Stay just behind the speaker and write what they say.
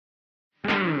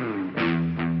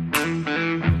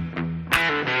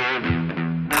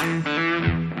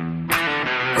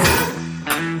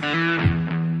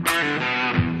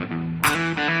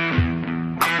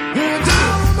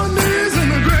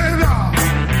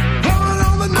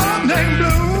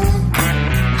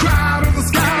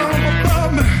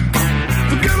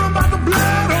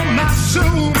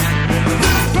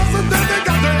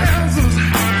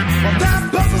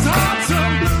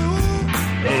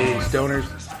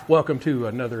Welcome to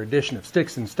another edition of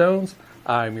Sticks and Stones.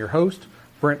 I'm your host,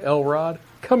 Brent Elrod,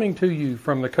 coming to you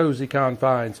from the cozy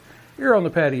confines here on the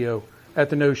patio at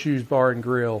the No Shoes Bar and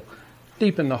Grill,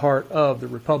 deep in the heart of the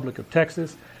Republic of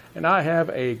Texas. And I have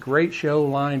a great show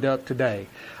lined up today.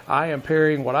 I am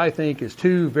pairing what I think is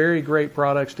two very great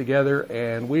products together,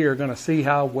 and we are going to see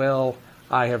how well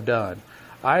I have done.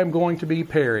 I am going to be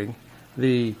pairing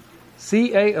the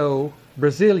CAO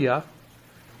Brazilia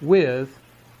with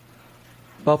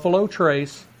Buffalo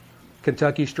Trace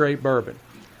Kentucky Straight Bourbon.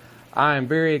 I am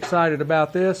very excited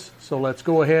about this, so let's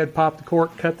go ahead, pop the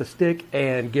cork, cut the stick,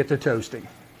 and get to toasting.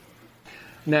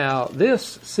 Now,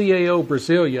 this CAO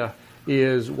Brazilia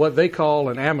is what they call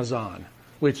an Amazon,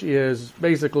 which is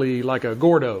basically like a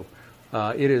Gordo.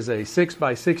 It is a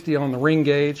 6x60 on the ring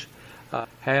gauge,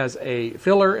 has a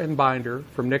filler and binder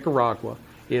from Nicaragua.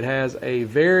 It has a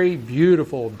very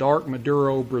beautiful dark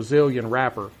Maduro Brazilian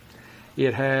wrapper.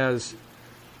 It has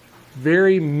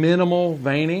very minimal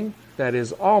veining that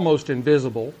is almost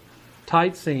invisible,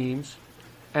 tight seams,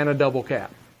 and a double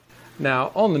cap.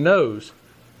 Now, on the nose,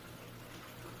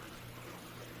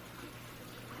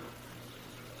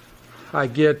 I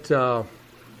get a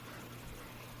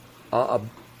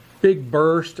big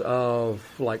burst of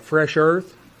like fresh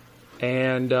earth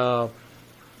and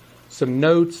some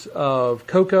notes of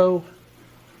cocoa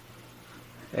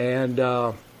and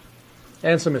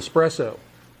some espresso.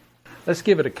 Let's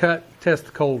give it a cut, test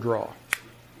the cold draw.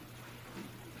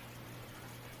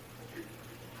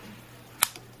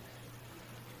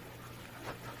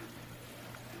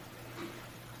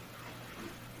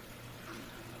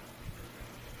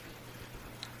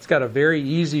 It's got a very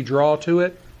easy draw to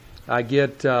it. I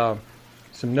get some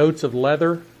notes of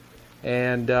leather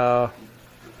and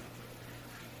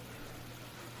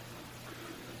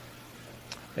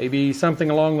maybe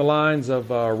something along the lines of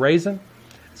raisin.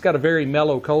 It's got a very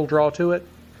mellow cold draw to it.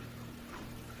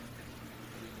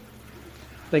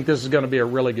 I think this is going to be a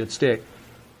really good stick.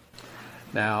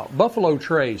 Now, Buffalo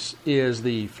Trace is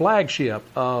the flagship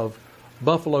of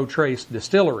Buffalo Trace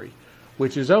Distillery,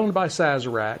 which is owned by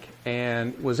Sazerac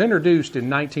and was introduced in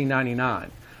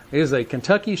 1999. It is a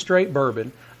Kentucky straight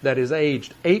bourbon that is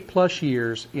aged 8+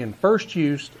 years in first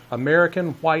use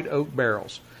American white oak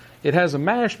barrels. It has a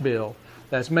mash bill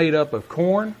that's made up of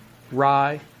corn,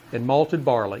 rye, and malted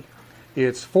barley.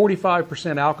 It's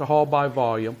 45% alcohol by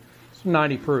volume. It's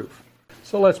 90 proof.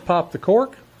 So let's pop the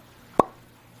cork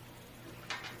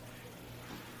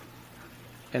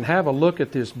and have a look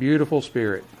at this beautiful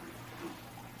spirit.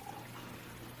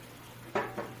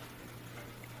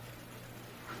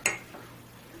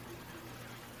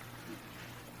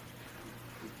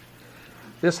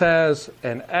 This has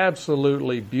an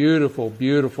absolutely beautiful,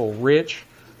 beautiful, rich,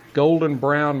 golden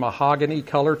brown mahogany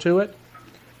color to it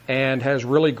and has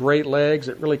really great legs.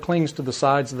 It really clings to the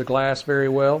sides of the glass very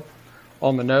well.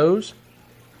 On the nose,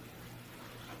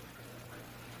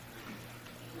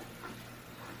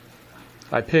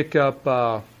 I pick up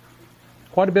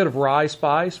quite a bit of rye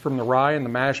spice from the rye and the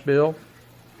mash bill.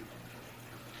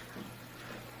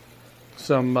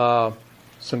 Some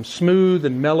smooth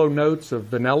and mellow notes of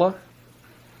vanilla.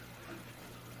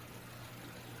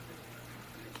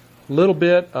 A little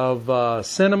bit of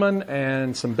cinnamon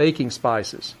and some baking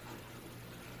spices.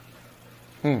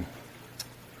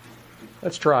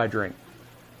 Let's try a drink.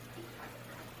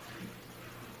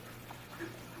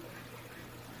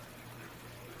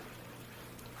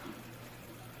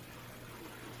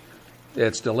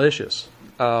 It's delicious.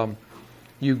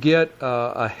 You get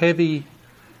a heavy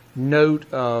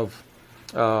note of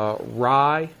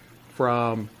rye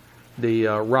from the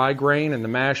rye grain and the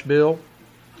mash bill.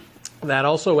 That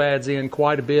also adds in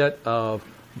quite a bit of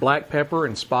black pepper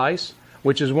and spice,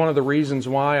 which is one of the reasons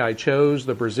why I chose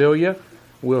the Brazilia.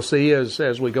 We'll see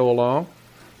as we go along.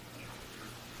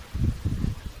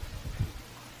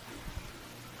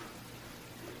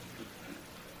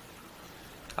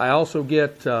 I also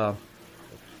get kind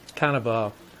of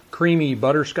a creamy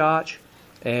butterscotch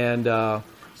and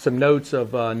some notes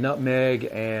of nutmeg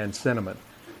and cinnamon.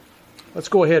 Let's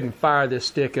go ahead and fire this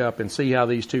stick up and see how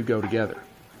these two go together.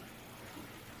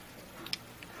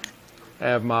 I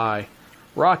have my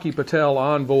Rocky Patel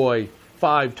Envoy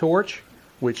 5 torch,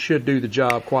 which should do the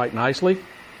job quite nicely.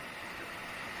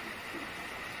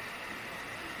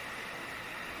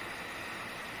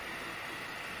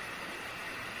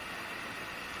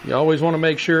 You always want to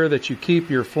make sure that you keep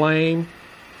your flame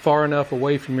far enough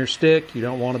away from your stick. You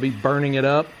don't want to be burning it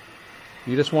up.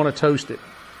 You just want to toast it.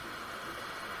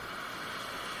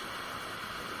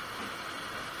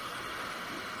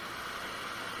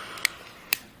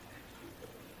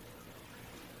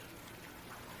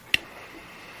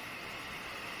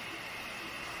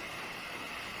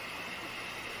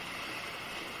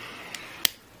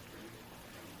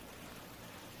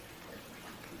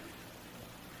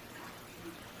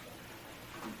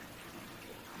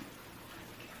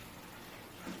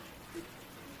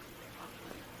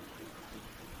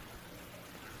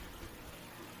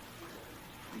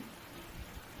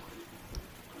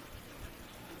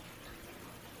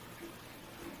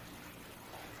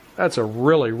 That's a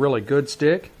really, really good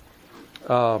stick.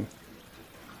 Right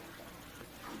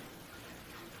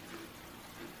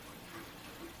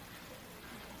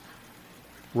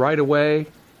away,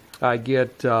 I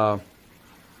get some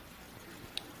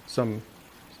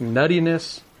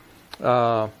nuttiness,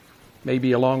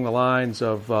 maybe along the lines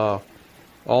of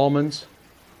almonds.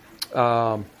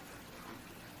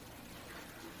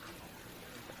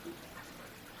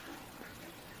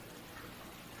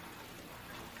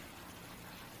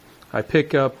 I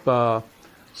pick up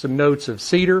some notes of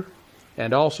cedar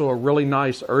and also a really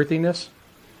nice earthiness.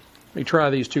 Let me try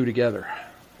these two together.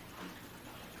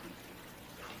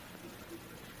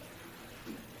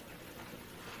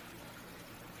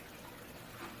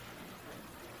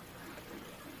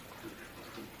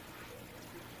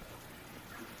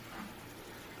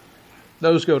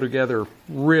 Those go together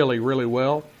really, really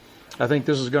well. I think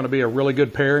this is going to be a really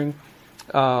good pairing.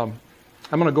 I'm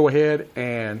going to go ahead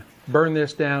and burn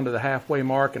this down to the halfway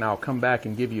mark, and I'll come back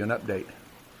and give you an update.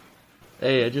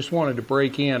 Hey, I just wanted to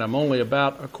break in. I'm only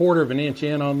about 1/4 of an inch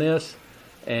in on this,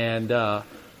 and the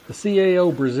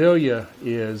CAO Brazilia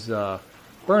is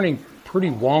burning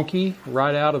pretty wonky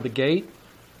right out of the gate.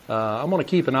 I'm going to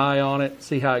keep an eye on it,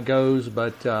 see how it goes,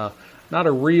 but not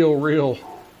a real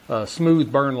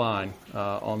smooth burn line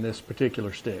on this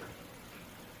particular stick.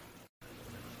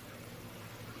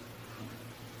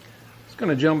 Just going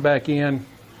to jump back in.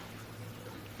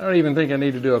 I don't even think I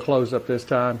need to do a close-up this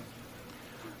time.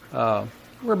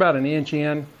 We're about an inch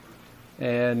in,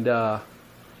 and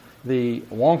the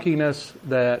wonkiness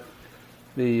that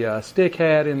the stick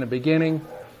had in the beginning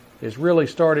has really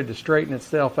started to straighten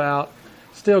itself out.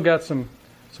 Still got some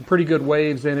pretty good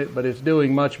waves in it, but it's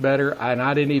doing much better, and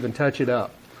I didn't even touch it up.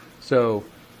 So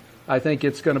I think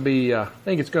it's going to be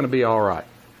all right.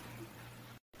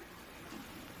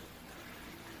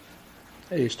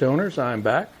 Hey Stoners, I'm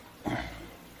back.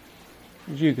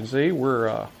 As you can see, we're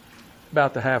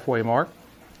about the halfway mark.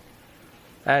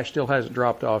 Ash still hasn't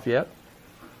dropped off yet.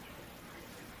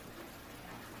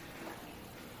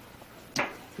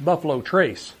 The Buffalo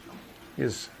Trace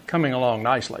is coming along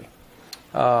nicely.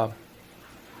 At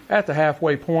the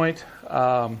halfway point,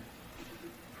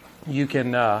 you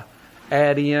can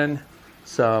add in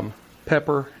some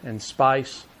pepper and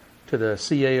spice to the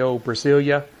CAO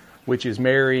Brazilia, which is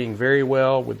marrying very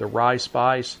well with the rye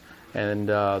spice and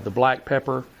the black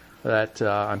pepper that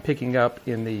I'm picking up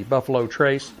in the Buffalo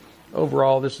Trace.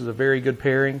 Overall, this is a very good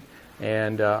pairing,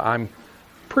 and I'm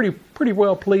pretty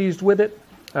well pleased with it.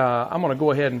 I'm going to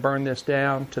go ahead and burn this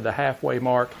down to the halfway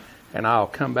mark, and I'll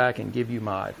come back and give you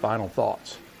my final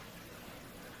thoughts.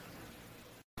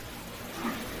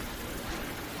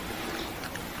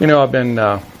 You know, I've been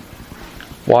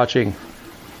watching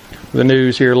the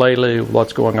news here lately,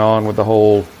 what's going on with the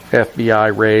whole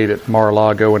FBI raid at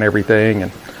Mar-a-Lago and everything,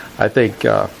 and I think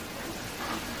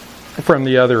from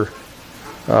the other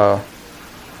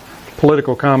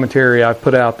political commentary I've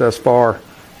put out thus far,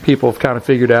 people have kind of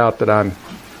figured out that I'm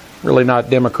really not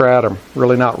Democrat, I'm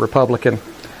really not Republican,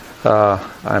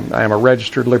 I'm a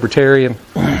registered libertarian.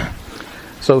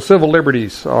 So civil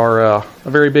liberties are a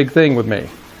very big thing with me.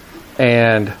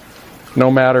 And no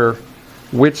matter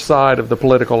which side of the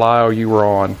political aisle you were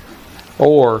on,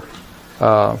 or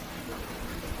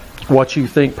what you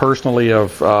think personally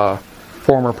of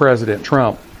former President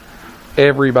Trump,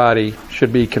 everybody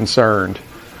should be concerned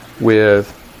with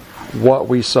what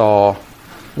we saw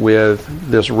with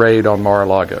this raid on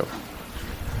Mar-a-Lago.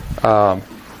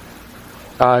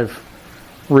 I've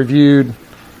reviewed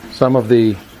some of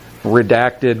the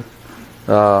redacted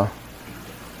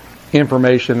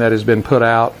information that has been put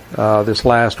out this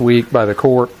last week by the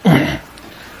court,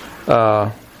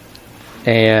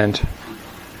 and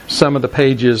some of the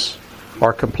pages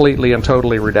are completely and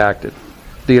totally redacted.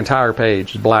 The entire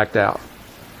page is blacked out.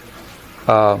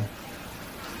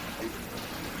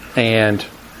 And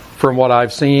from what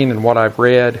I've seen and what I've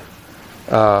read,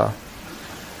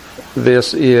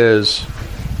 this is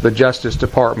the Justice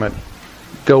Department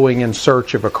going in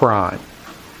search of a crime.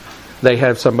 They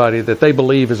have somebody that they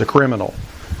believe is a criminal,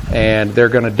 and they're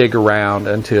going to dig around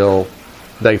until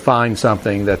they find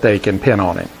something that they can pin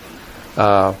on him.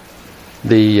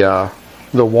 The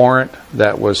warrant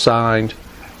that was signed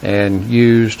and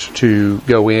used to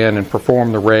go in and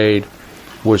perform the raid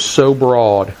was so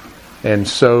broad and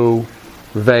so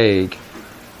vague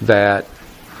that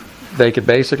they could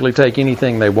basically take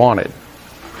anything they wanted,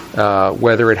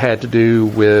 whether it had to do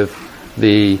with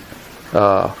the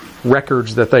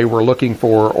records that they were looking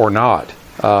for or not.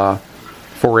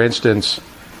 For instance,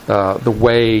 the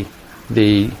way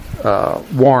the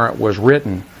warrant was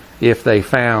written, if they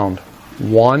found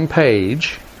one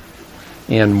page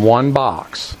in one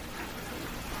box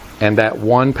and that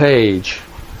one page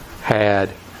had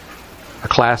a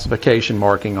classification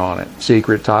marking on it,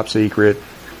 secret, top secret,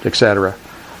 etc.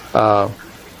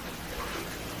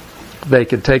 They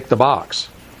could take the box.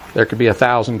 There could be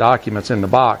 1,000 documents in the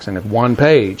box, and if one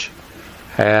page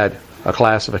had a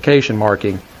classification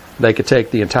marking, they could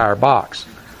take the entire box.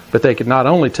 But they could not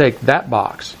only take that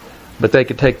box, but they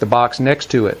could take the box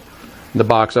next to it, the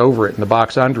box over it, and the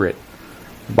box under it,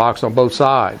 the box on both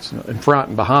sides, in front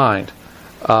and behind.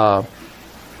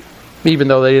 Even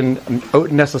though they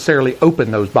didn't necessarily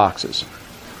open those boxes,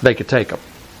 they could take them.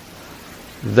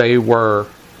 They were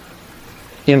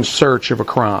in search of a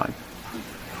crime.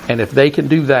 And if they can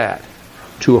do that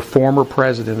to a former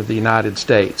president of the United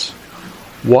States,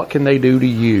 what can they do to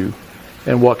you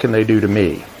and what can they do to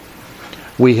me?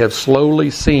 We have slowly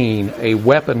seen a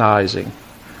weaponizing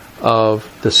of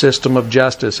the system of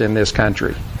justice in this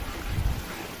country,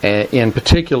 in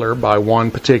particular by one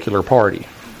particular party,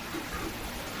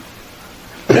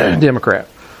 Democrat.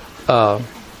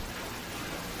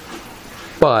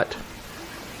 But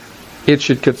it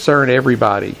should concern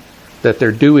everybody that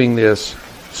they're doing this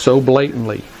so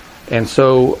blatantly and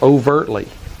so overtly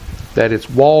that it's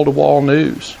wall-to-wall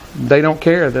news. They don't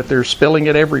care that they're spilling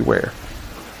it everywhere.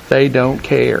 They don't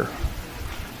care.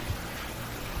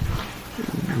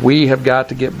 We have got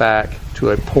to get back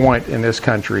to a point in this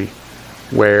country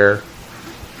where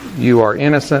you are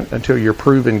innocent until you're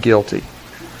proven guilty.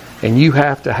 And you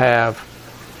have to have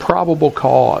probable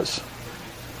cause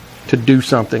to do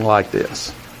something like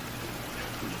this.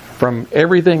 From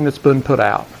everything that's been put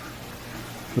out,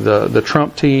 the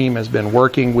Trump team has been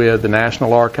working with the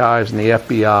National Archives and the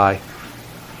FBI.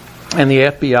 And the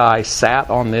FBI sat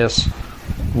on this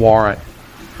warrant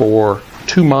for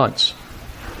 2 months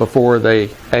before they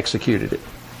executed it.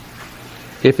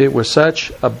 If it was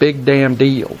such a big damn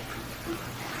deal,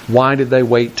 why did they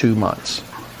wait 2 months?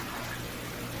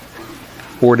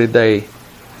 Or did they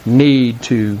need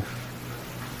to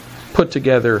put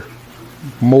together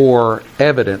more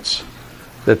evidence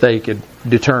that they could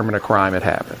determine a crime had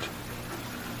happened?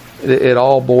 It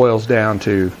all boils down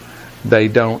to they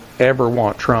don't ever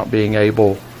want Trump being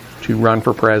able to run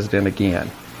for president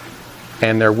again.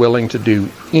 And they're willing to do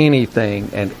anything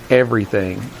and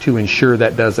everything to ensure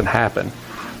that doesn't happen,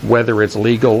 whether it's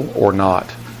legal or not.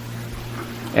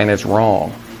 And it's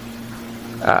wrong.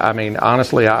 I mean,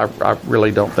 honestly, I really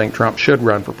don't think Trump should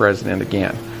run for president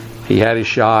again. He had his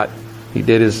shot. He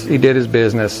did his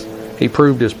business. He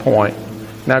proved his point.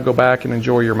 Now go back and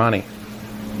enjoy your money.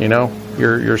 You know,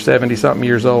 you're 70-something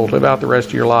years old. Live out the rest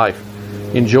of your life.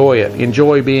 Enjoy it.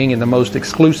 Enjoy being in the most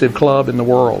exclusive club in the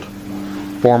world.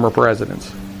 Former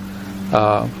presidents.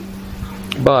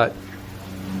 But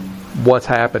what's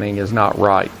happening is not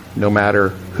right, no matter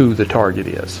who the target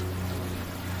is.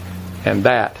 And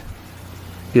that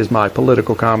is my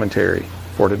political commentary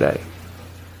for today.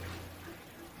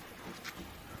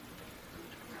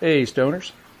 Hey,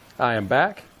 Stoners. I am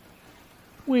back.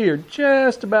 We are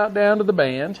just about down to the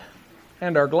band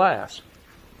and our glass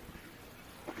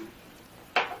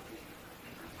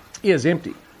is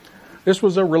empty. This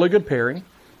was a really good pairing.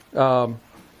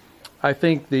 I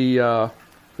think the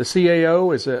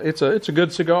CAO it's a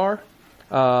good cigar.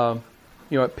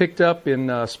 It picked up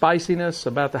in spiciness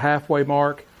about the halfway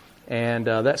mark, and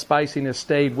that spiciness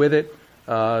stayed with it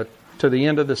to the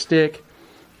end of the stick.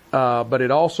 But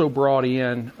it also brought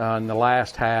in the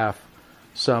last half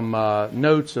some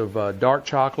notes of dark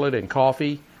chocolate and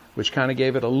coffee, which kind of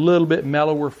gave it a little bit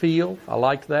mellower feel. I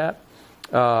liked that.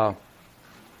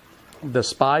 The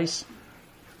spice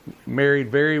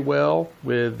married very well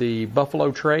with the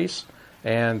Buffalo Trace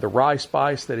and the rye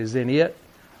spice that is in it.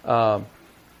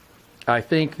 I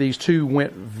think these two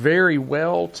went very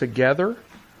well together.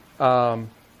 But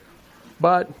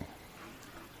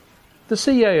the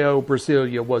CAO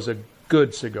Brazilia was a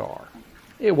good cigar.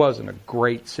 It wasn't a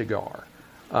great cigar.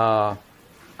 I'd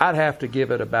have to give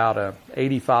it about a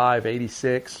 85,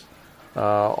 86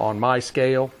 on my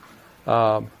scale.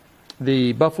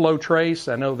 The Buffalo Trace,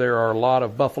 I know there are a lot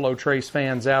of Buffalo Trace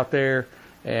fans out there,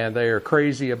 and they are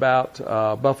crazy about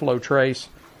Buffalo Trace.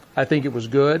 I think it was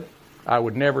good. I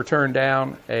would never turn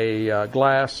down a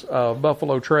glass of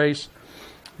Buffalo Trace.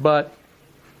 But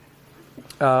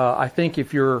I think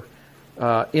if you're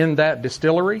in that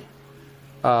distillery,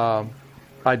 I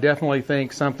definitely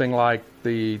think something like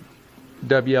the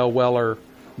W.L. Weller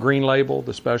Green Label,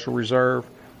 the Special Reserve,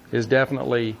 is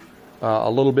definitely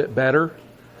a little bit better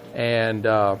and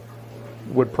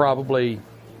would probably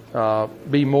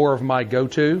be more of my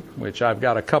go-to, which I've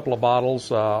got a couple of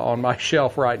bottles on my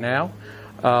shelf right now.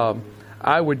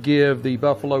 I would give the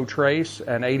Buffalo Trace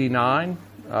an 89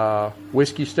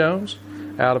 Whiskey Stones.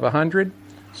 out of 100.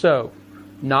 So,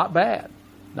 not bad.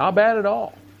 Not bad at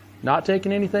all. Not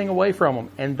taking anything away from them.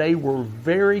 And they were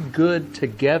very good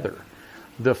together.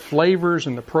 The flavors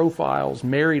and the profiles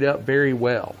married up very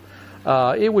well.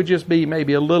 It would just be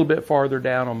maybe a little bit farther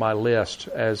down on my list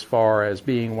as far as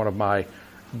being one of my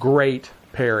great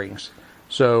pairings.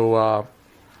 So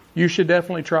you should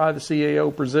definitely try the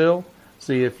CAO Brazil.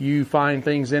 See if you find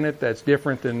things in it that's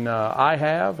different than I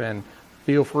have, and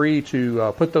feel free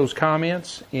to put those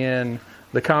comments in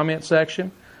the comment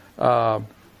section.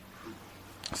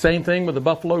 Same thing with the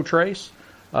Buffalo Trace.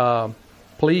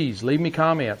 Please leave me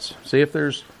comments. See if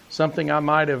there's something I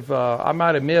might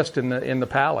have missed in the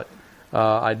palette.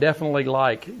 I definitely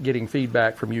like getting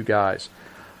feedback from you guys.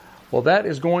 Well, that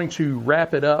is going to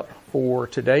wrap it up for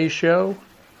today's show.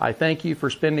 I thank you for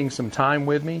spending some time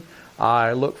with me.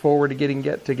 I look forward to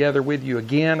get together with you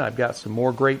again. I've got some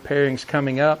more great pairings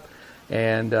coming up,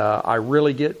 and I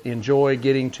really enjoy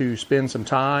getting to spend some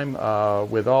time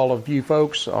with all of you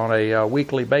folks on a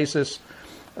weekly basis.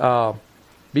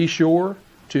 Be sure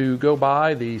to go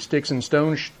by the Sticks and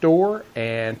Stones store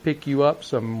and pick you up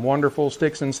some wonderful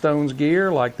Sticks and Stones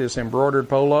gear like this embroidered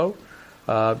polo.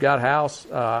 I've got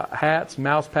hats,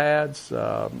 mouse pads,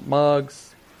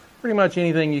 mugs, pretty much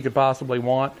anything you could possibly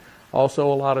want.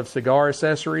 Also a lot of cigar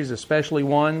accessories, especially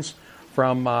ones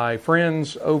from my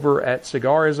friends over at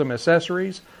Cigarism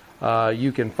Accessories.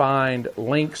 You can find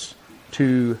links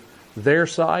to their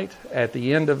site at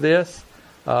the end of this.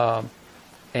 Or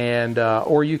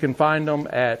you can find them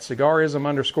at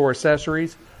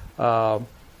cigarism_accessories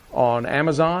on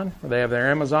Amazon. They have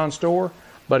their Amazon store.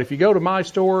 But if you go to my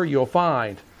store, you'll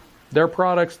find their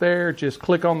products there. Just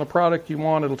click on the product you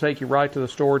want. It'll take you right to the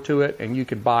store to it, and you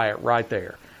can buy it right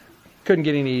there. Couldn't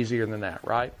get any easier than that,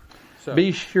 right? So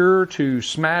be sure to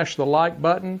smash the like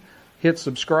button, hit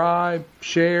subscribe,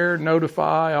 share,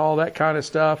 notify, all that kind of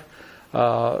stuff.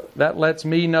 That lets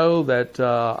me know that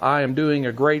I am doing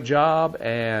a great job,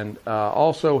 and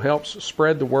also helps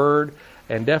spread the word.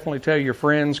 And definitely tell your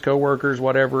friends, coworkers,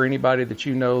 whatever, anybody that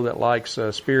you know that likes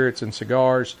spirits and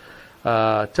cigars.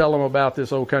 Tell them about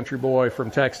this old country boy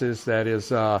from Texas that is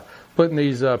putting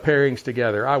these pairings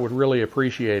together. I would really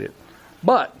appreciate it.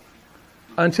 But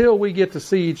until we get to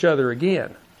see each other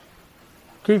again,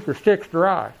 keep your sticks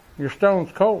dry, your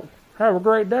stones cold. Have a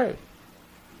great day.